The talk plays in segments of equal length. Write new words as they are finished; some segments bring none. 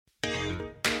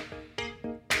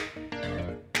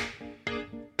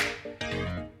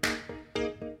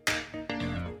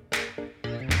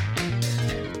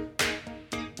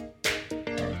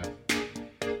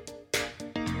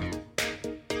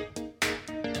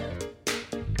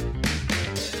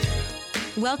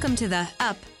Welcome to the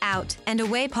Up, Out, and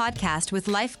Away podcast with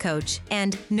life coach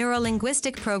and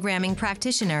neurolinguistic programming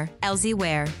practitioner, Elsie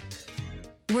Ware.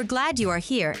 We're glad you are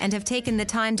here and have taken the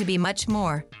time to be much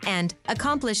more and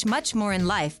accomplish much more in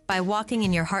life by walking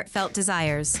in your heartfelt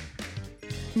desires.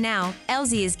 Now,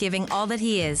 Elsie is giving all that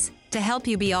he is to help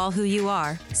you be all who you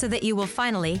are so that you will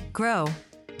finally grow,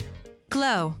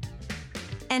 glow,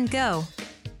 and go.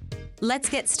 Let's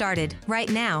get started right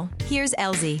now. Here's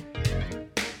Elsie.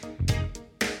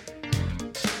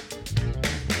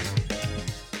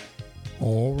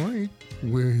 All right,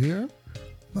 we're here.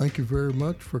 Thank you very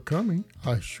much for coming.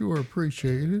 I sure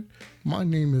appreciate it. My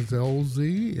name is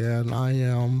LZ, and I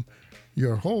am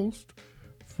your host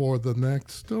for the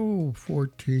next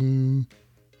 14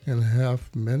 and a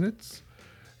half minutes.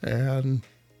 And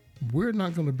we're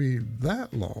not going to be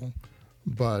that long,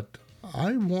 but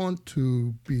I want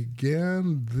to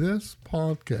begin this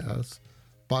podcast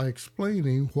by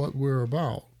explaining what we're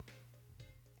about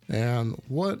and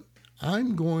what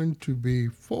I'm going to be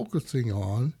focusing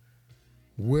on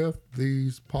with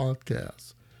these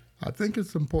podcasts. I think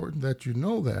it's important that you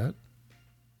know that,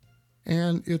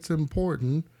 and it's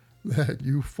important that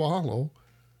you follow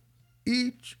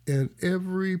each and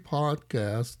every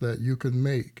podcast that you can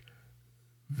make.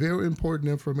 Very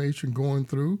important information going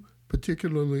through,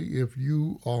 particularly if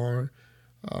you are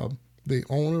the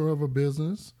owner of a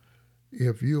business,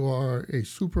 if you are a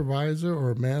supervisor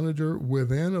or manager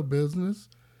within a business,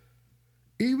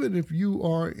 even if you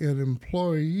are an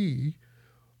employee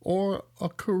or a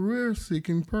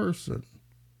career-seeking person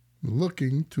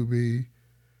looking to be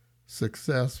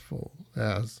successful,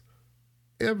 as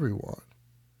everyone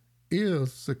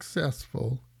is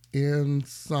successful in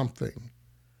something.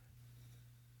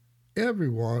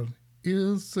 Everyone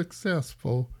is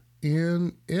successful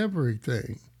in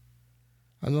everything.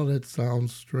 I know that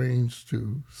sounds strange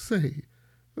to say,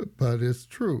 but it's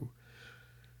true.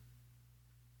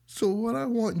 So what I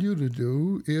want you to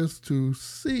do is to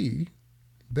see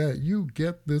that you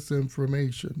get this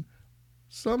information.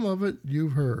 Some of it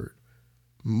you've heard.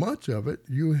 Much of it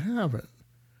you haven't.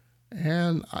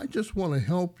 And I just want to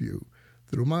help you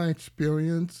through my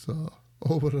experience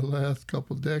over the last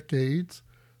couple decades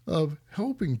of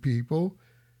helping people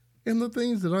in the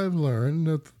things that I've learned,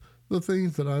 the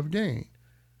things that I've gained,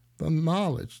 the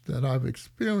knowledge that I've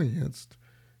experienced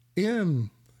in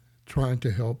trying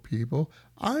to help people.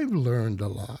 I've learned a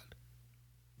lot.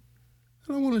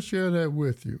 And I want to share that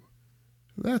with you.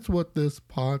 That's what this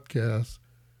podcast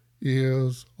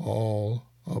is all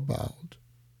about.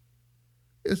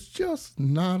 It's just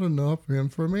not enough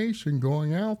information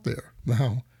going out there.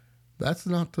 Now, that's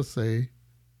not to say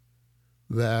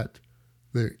that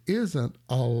there isn't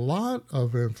a lot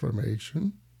of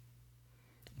information,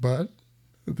 but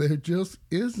there just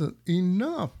isn't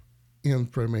enough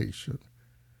information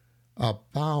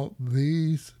about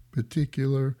these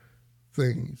particular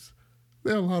things.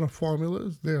 There are a lot of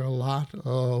formulas. There are a lot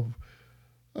of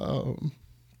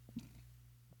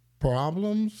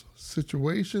problems,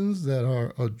 situations that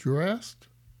are addressed,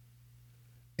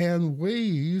 and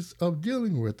ways of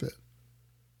dealing with it.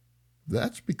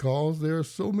 That's because there are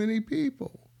so many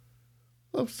people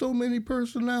of so many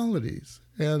personalities,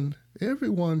 and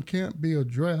everyone can't be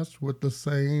addressed with the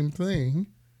same thing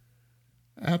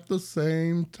at the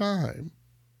same time.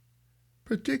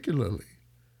 Particularly,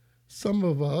 some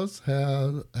of us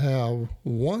have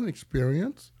one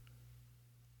experience,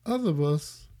 other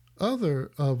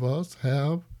of us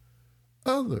have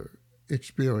other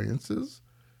experiences,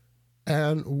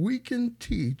 and we can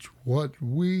teach what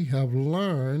we have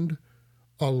learned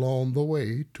along the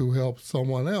way to help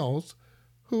someone else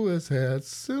who has had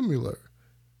similar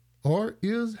or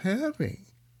is having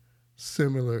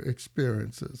similar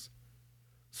experiences.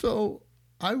 So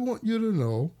I want you to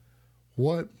know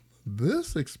what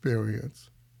this experience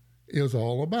is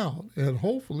all about. And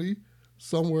hopefully,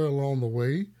 somewhere along the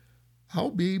way, I'll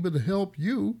be able to help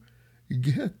you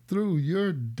get through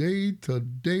your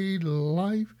day-to-day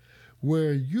life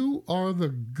where you are the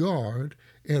guard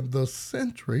and the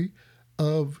sentry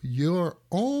of your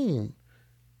own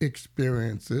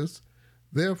experiences,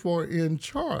 therefore in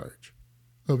charge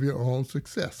of your own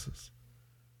successes.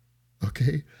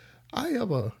 Okay? I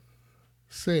have a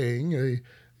saying,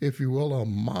 if you will, a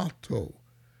motto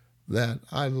that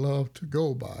I love to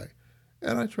go by.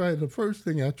 And the first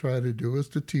thing I try to do is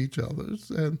to teach others.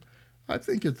 And I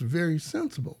think it's very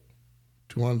sensible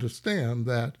to understand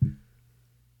that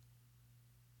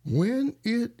when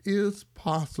it is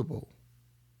possible,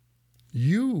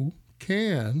 you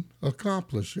can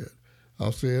accomplish it.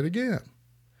 I'll say it again.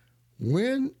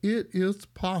 When it is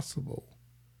possible,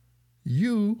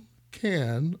 you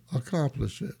can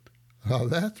accomplish it. Now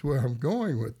that's where I'm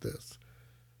going with this.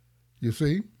 You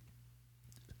see,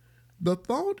 the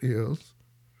thought is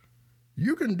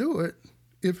you can do it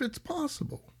if it's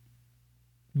possible,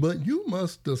 but you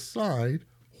must decide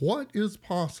what is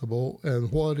possible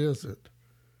and what isn't.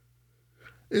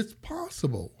 It's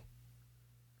possible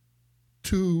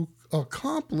to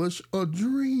accomplish a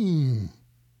dream.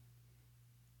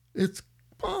 It's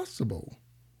possible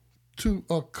to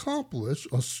accomplish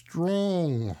a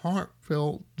strong,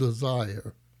 heartfelt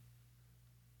desire.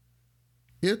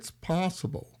 It's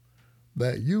possible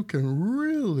that you can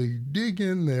really dig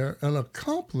in there and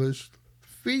accomplish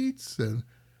feats and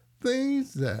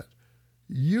things that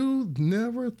you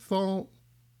never thought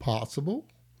possible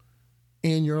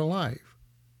in your life.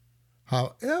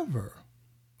 However,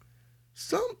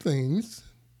 some things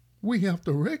we have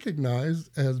to recognize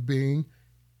as being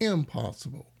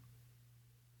impossible.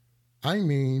 I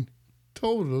mean,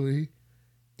 totally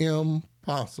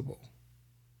impossible.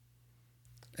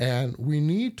 And we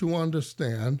need to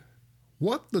understand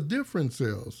what the difference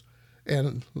is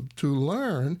and to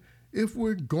learn if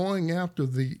we're going after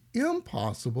the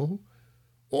impossible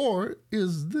or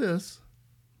is this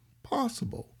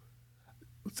possible.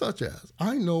 Such as,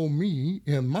 I know me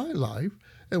in my life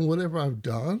and whatever I've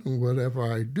done and whatever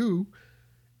I do,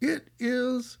 it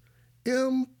is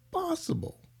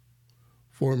impossible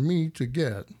for me to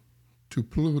get to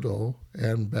Pluto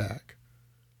and back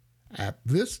at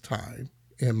this time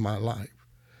in my life.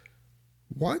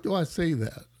 Why do I say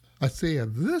that? I say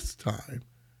at this time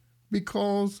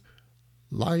because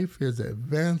life is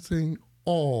advancing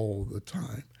all the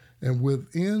time. And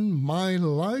within my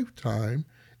lifetime,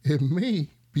 it may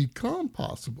become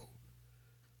possible.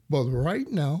 But right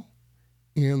now,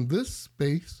 in this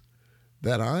space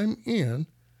that I'm in,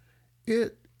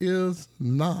 it is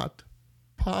not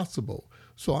possible.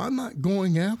 So I'm not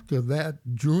going after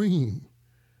that dream,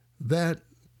 that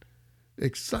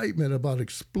excitement about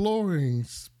exploring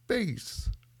space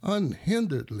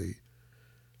unhinderedly.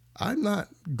 I'm not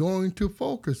going to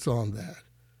focus on that.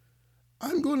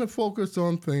 I'm going to focus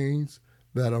on things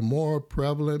that are more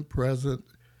prevalent, present,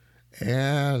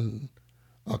 and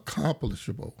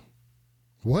accomplishable.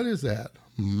 What is that?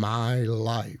 My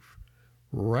life.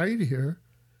 Right here,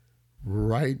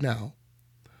 right now.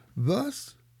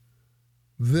 Thus,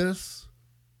 this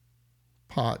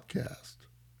podcast.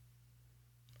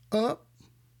 Up,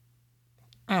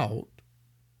 out,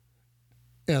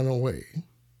 and away.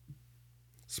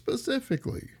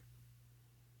 Specifically,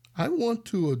 I want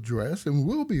to address and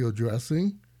will be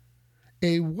addressing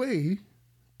a way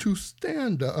to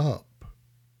stand up,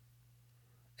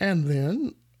 and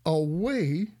then a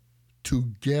way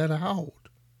to get out,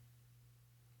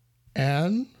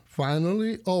 and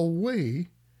finally a way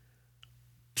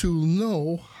to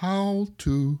know how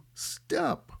to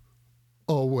step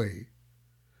away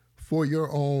for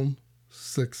your own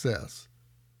success.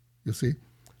 You see,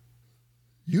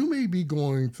 you may be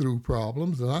going through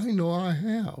problems, and I know I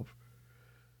have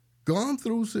gone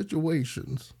through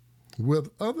situations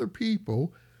with other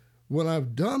people when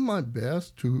I've done my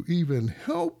best to even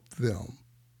help them.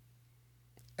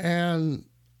 And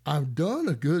I've done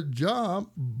a good job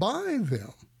by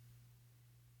them.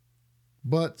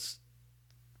 But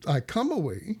I come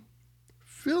away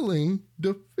feeling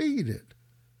defeated.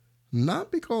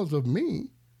 Not because of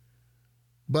me,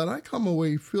 but I come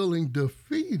away feeling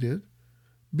defeated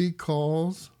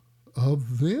because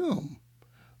of them.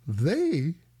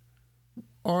 They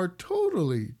are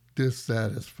totally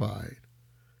dissatisfied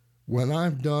when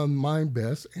I've done my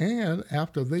best and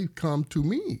after they've come to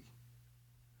me.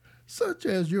 Such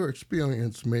as your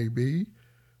experience may be,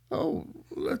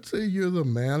 let's say you're the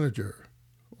manager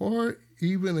or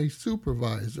even a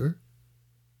supervisor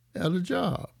at a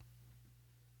job.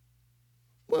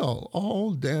 Well,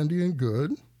 all dandy and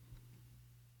good,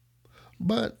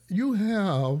 but you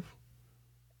have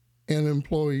an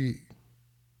employee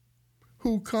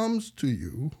who comes to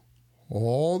you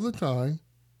all the time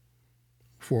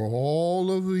for all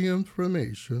of the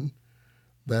information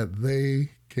that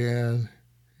they can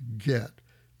get,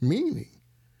 meaning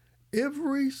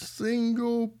every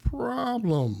single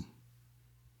problem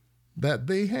that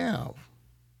they have,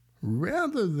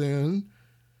 rather than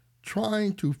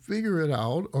trying to figure it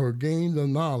out or gain the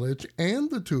knowledge and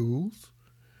the tools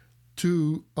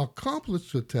to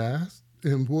accomplish the task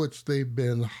in which they've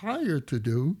been hired to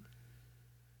do,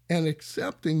 and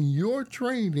accepting your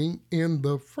training in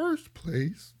the first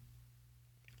place,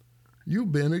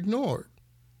 you've been ignored.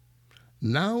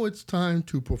 Now it's time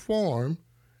to perform,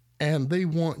 and they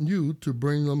want you to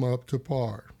bring them up to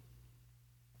par.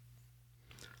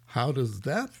 How does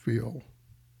that feel?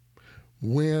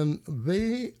 when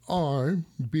they are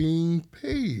being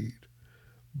paid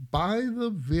by the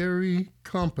very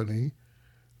company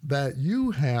that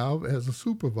you have as a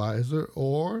supervisor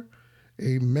or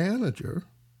a manager.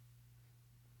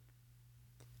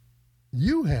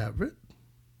 You have it,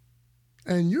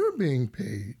 and you're being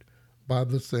paid by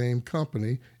the same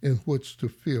company in which to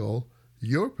fill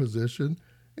your position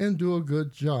and do a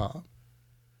good job.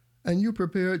 And you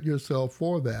prepared yourself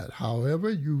for that. However,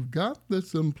 you've got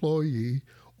this employee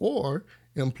or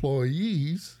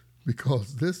employees,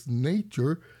 because this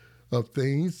nature of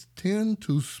things tend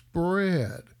to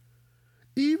spread,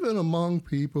 even among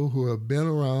people who have been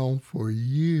around for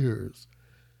years.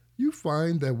 You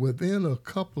find that within a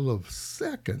couple of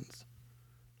seconds,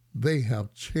 they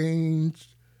have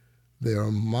changed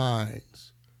their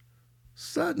minds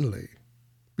suddenly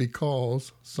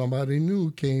because somebody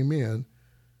new came in,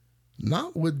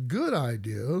 not with good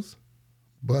ideas,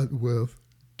 but with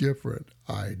different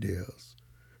ideas,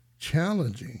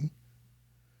 challenging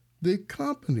the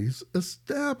company's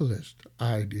established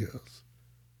ideas.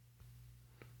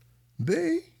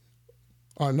 They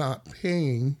are not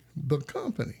paying the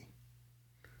company.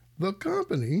 The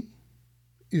company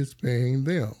is paying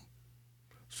them.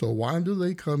 So why do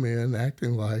they come in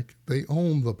acting like they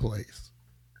own the place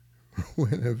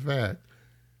when in fact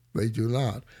they do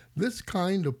not? This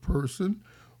kind of person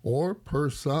or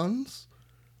persons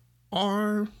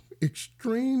are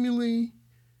extremely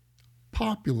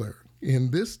popular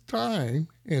in this time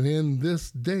and in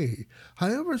this day.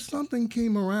 However, something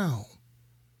came around.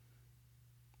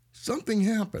 Something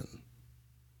happened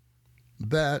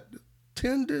that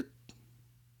tended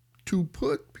to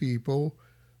put people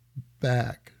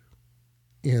back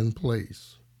in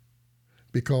place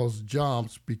because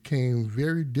jobs became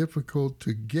very difficult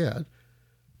to get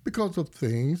because of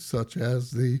things such as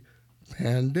the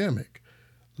pandemic.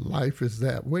 Life is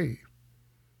that way.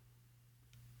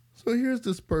 So here's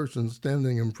this person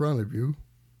standing in front of you,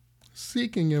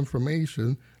 seeking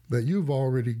information that you've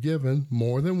already given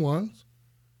more than once,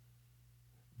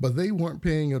 but they weren't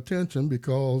paying attention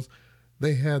because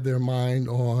they had their mind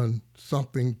on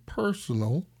something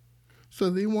personal, so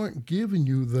they weren't giving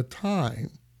you the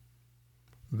time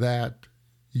that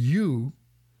you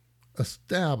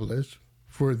established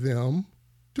for them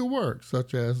to work,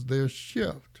 such as their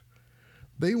shift.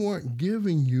 They weren't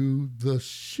giving you the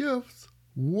shift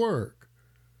work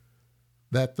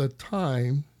that the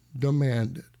time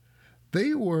demanded.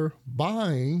 They were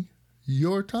buying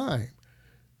your time.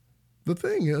 The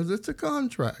thing is, it's a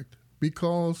contract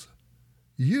because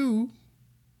you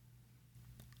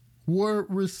were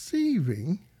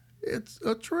receiving, it's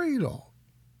a trade-off.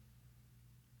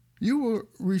 You were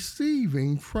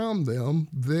receiving from them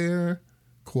their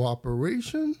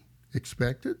cooperation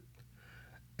expected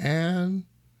and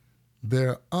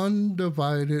their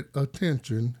undivided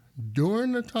attention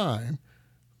during the time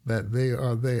that they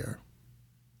are there.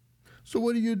 So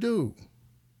what do?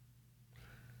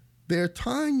 They're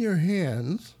tying your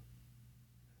hands,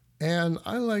 and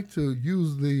I like to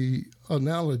use the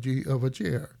analogy of a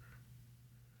chair.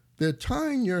 They're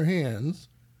tying your hands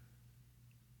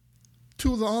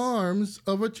to the arms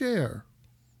of a chair,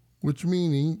 which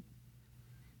meaning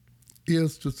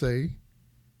is to say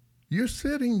you're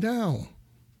sitting down,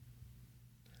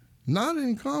 not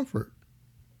in comfort,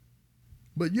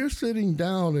 but you're sitting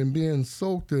down and being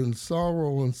soaked in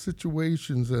sorrow and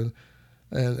situations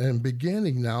and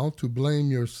beginning now to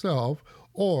blame yourself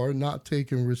or not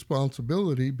taking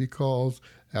responsibility because,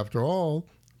 after all,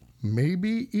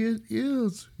 maybe it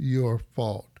is your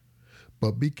fault.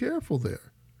 But be careful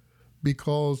there,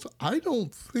 because I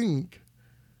don't think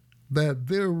that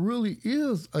there really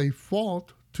is a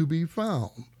fault to be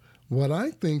found. What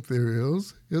I think there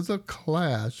is a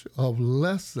clash of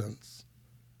lessons.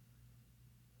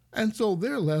 And so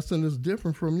their lesson is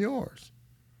different from yours.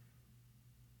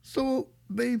 So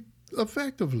they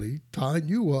effectively tied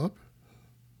you up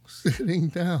sitting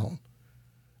down.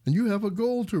 And you have a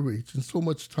goal to reach and so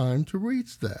much time to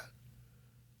reach that.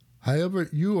 However,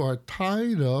 you are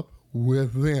tied up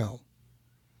with them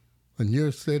and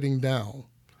you're sitting down.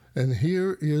 And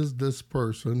here is this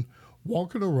person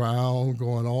walking around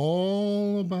going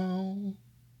all about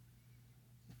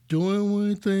doing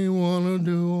what they want to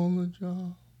do on the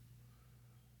job,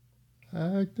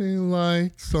 acting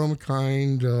like some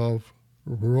kind of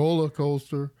roller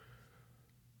coaster,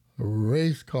 a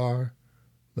race car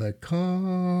that comes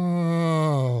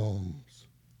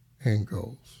and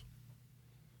goes.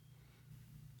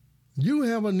 You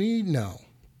have a need now.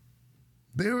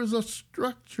 There is a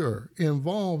structure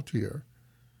involved here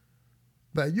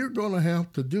that you're going to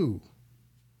have to do.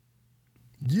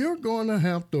 You're going to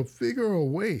have to figure a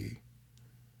way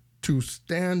to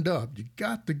stand up. You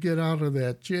got to get out of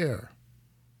that chair.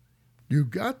 You've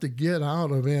got to get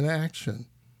out of inaction.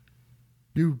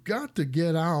 You've got to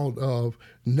get out of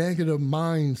negative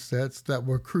mindsets that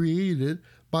were created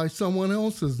by someone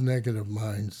else's negative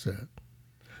mindset.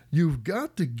 You've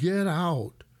got to get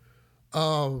out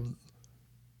of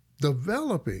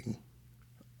developing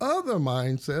other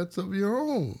mindsets of your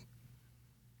own.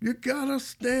 You got to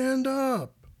stand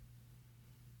up.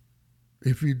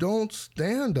 If you don't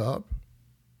stand up,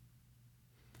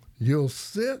 you'll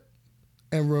sit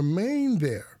and remain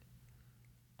there,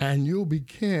 and you'll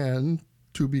begin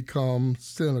to become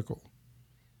cynical.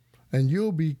 And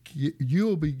you'll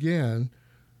begin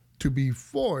to be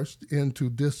forced into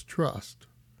distrust.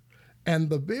 And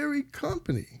the very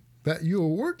company that you're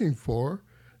working for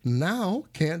now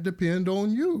can't depend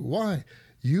on you. Why?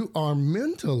 You are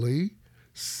mentally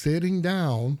sitting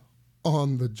down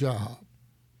on the job.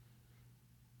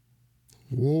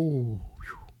 Whoa,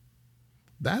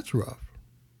 that's rough.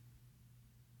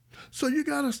 So you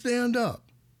got to stand up.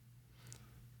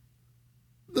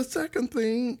 The second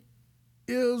thing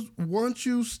is, once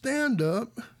you stand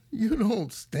up, you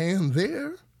don't stand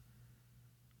there.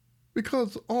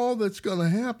 Because all that's going to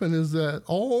happen is that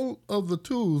all of the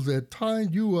tools that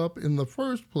tied you up in the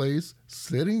first place,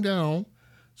 sitting down,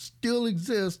 still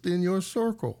exist in your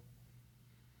circle.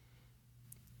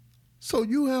 So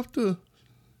you have to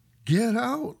get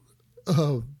out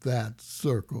of that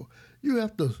circle. You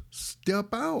have to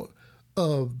step out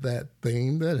of that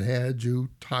thing that had you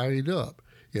tied up.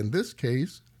 In this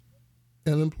case,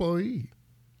 an employee.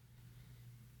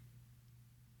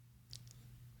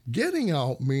 Getting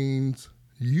out means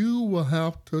you will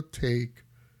have to take,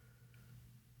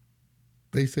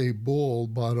 they say, bull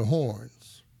by the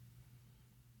horns.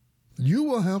 You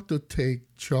will have to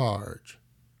take charge.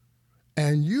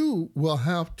 And you will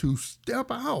have to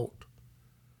step out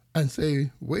and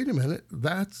say, wait a minute,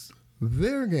 that's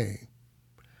their game.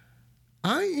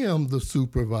 I am the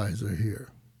supervisor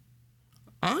here.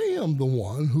 I am the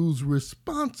one who's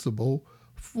responsible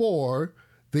for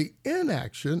the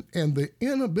inaction and the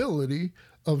inability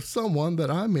of someone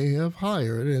that I may have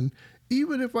hired. And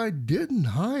even if I didn't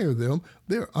hire them,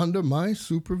 they're under my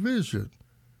supervision.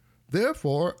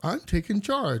 Therefore, I'm taking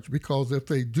charge, because if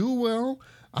they do well,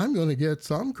 I'm going to get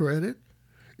some credit.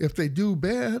 If they do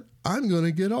bad, I'm going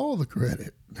to get all the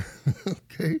credit.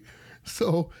 Okay?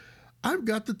 So I've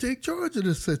got to take charge of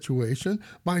this situation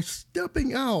by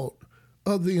stepping out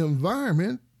of the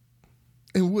environment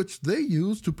in which they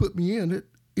used to put me in it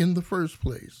in the first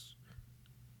place.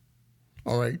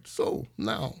 All right, so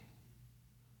now,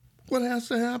 what has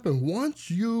to happen?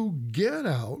 Once you get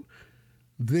out,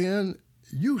 then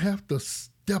you have to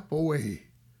step away.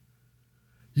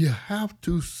 You have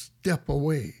to step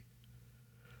away.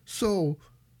 So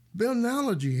the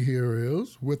analogy here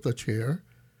is, with a chair,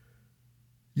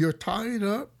 you're tied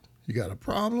up, you got a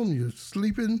problem, you're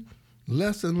sleeping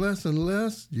less and less and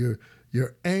less, you're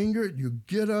angered, you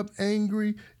get up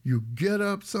angry, you get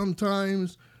up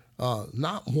sometimes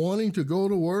not wanting to go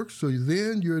to work, so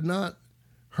then you're not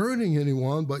hurting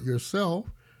anyone but yourself.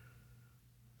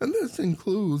 And this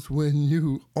includes when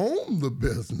you own the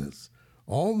business,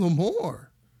 all the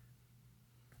more.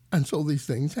 And so these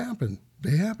things happen.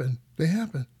 They happen.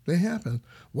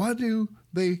 Why do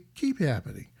they keep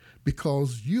happening?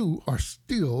 Because you are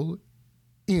still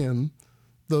in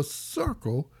the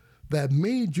circle that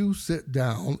made you sit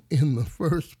down in the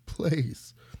first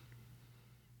place.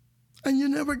 And you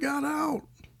never got out.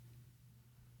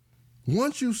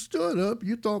 Once you stood up,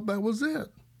 you thought that was it.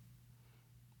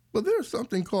 But there's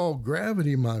something called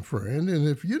gravity, my friend, and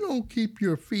if you don't keep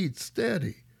your feet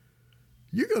steady,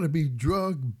 you're going to be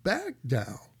dragged back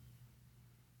down.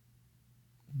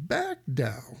 Back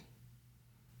down.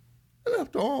 And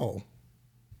after all,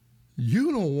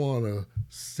 you don't want to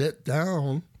sit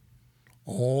down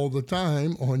all the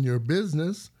time on your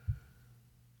business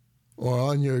or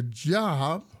on your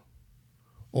job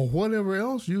or whatever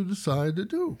else you decide to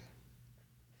do.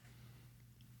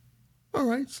 All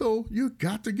right, so you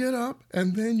got to get up,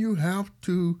 and then you have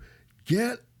to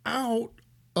get out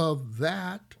of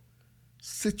that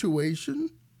situation,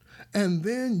 and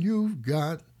then you've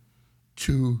got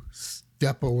to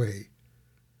step away.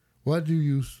 Why do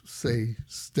you say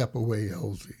step away,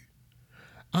 LZ?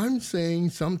 I'm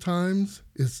saying sometimes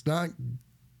it's not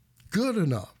good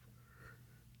enough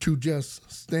to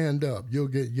just stand up. You'll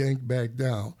get yanked back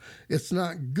down. It's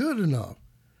not good enough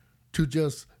to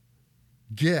just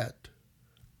get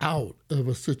out of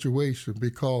a situation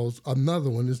because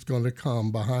another one is going to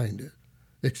come behind it.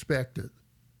 Expect it.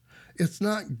 It's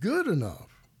not good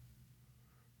enough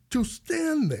to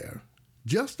stand there.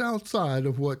 just outside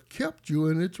of what kept you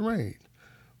in its reign.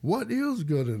 What is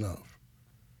good enough?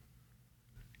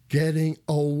 Getting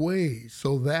away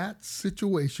so that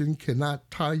situation cannot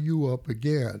tie you up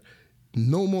again.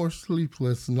 No more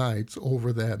sleepless nights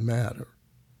over that matter.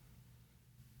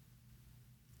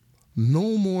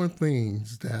 No more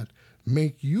things that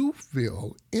make you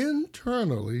feel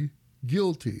internally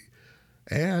guilty.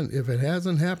 And if it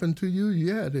hasn't happened to you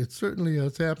yet, it certainly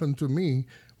has happened to me.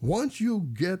 Once you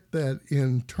get that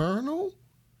internal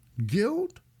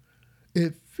guilt,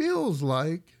 it feels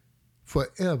like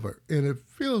forever, and it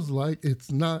feels like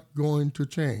it's not going to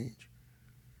change.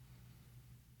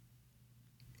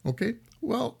 Okay?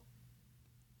 Well,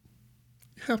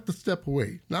 you have to step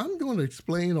away. Now, I'm going to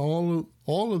explain all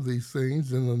of these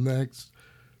things in the next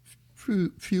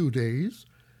few days,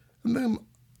 and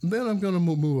then I'm going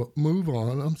to move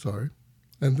on. I'm sorry.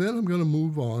 And then I'm going to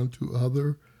move on to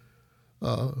other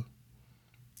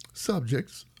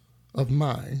subjects of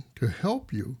mine to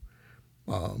help you.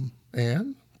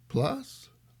 And plus,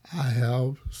 I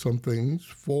have some things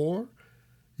for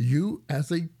you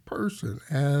as a person,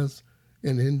 as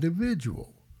an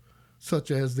individual,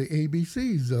 such as the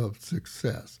ABCs of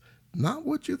success. Not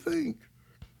what you think.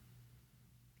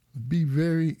 Be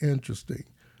very interesting.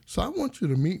 So I want you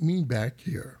to meet me back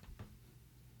here,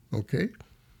 okay?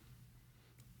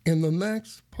 In the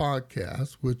next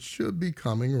podcast, which should be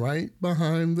coming right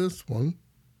behind this one,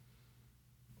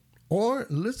 or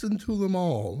listen to them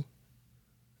all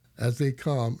as they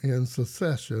come in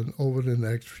succession over the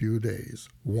next few days.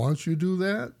 Once you do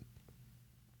that,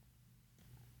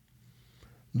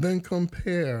 then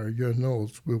compare your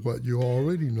notes with what you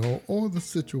already know or the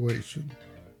situation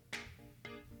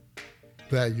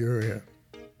that you're in.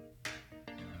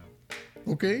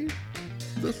 Okay?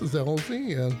 This is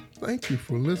LZ, and thank you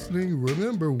for listening.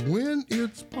 Remember, when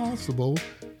it's possible,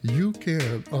 you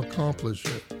can accomplish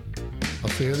it. I'll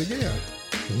say it again.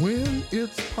 When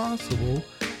it's possible,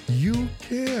 you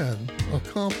can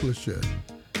accomplish it.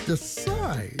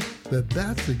 Decide that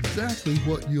that's exactly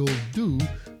what you'll do,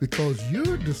 because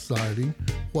you're deciding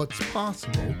what's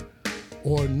possible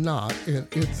or not, and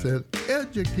it's an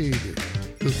educated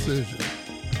decision.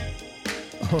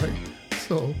 All right,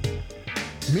 so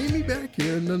meet me back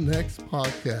here in the next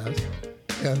podcast,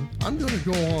 and I'm going to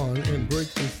go on and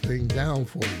break this thing down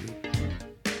for you.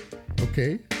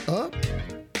 Okay, up,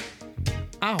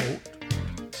 out,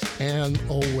 and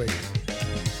away.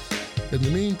 In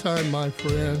the meantime, my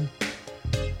friend,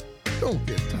 don't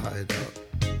get tied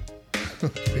up.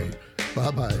 Okay,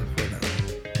 bye-bye for now.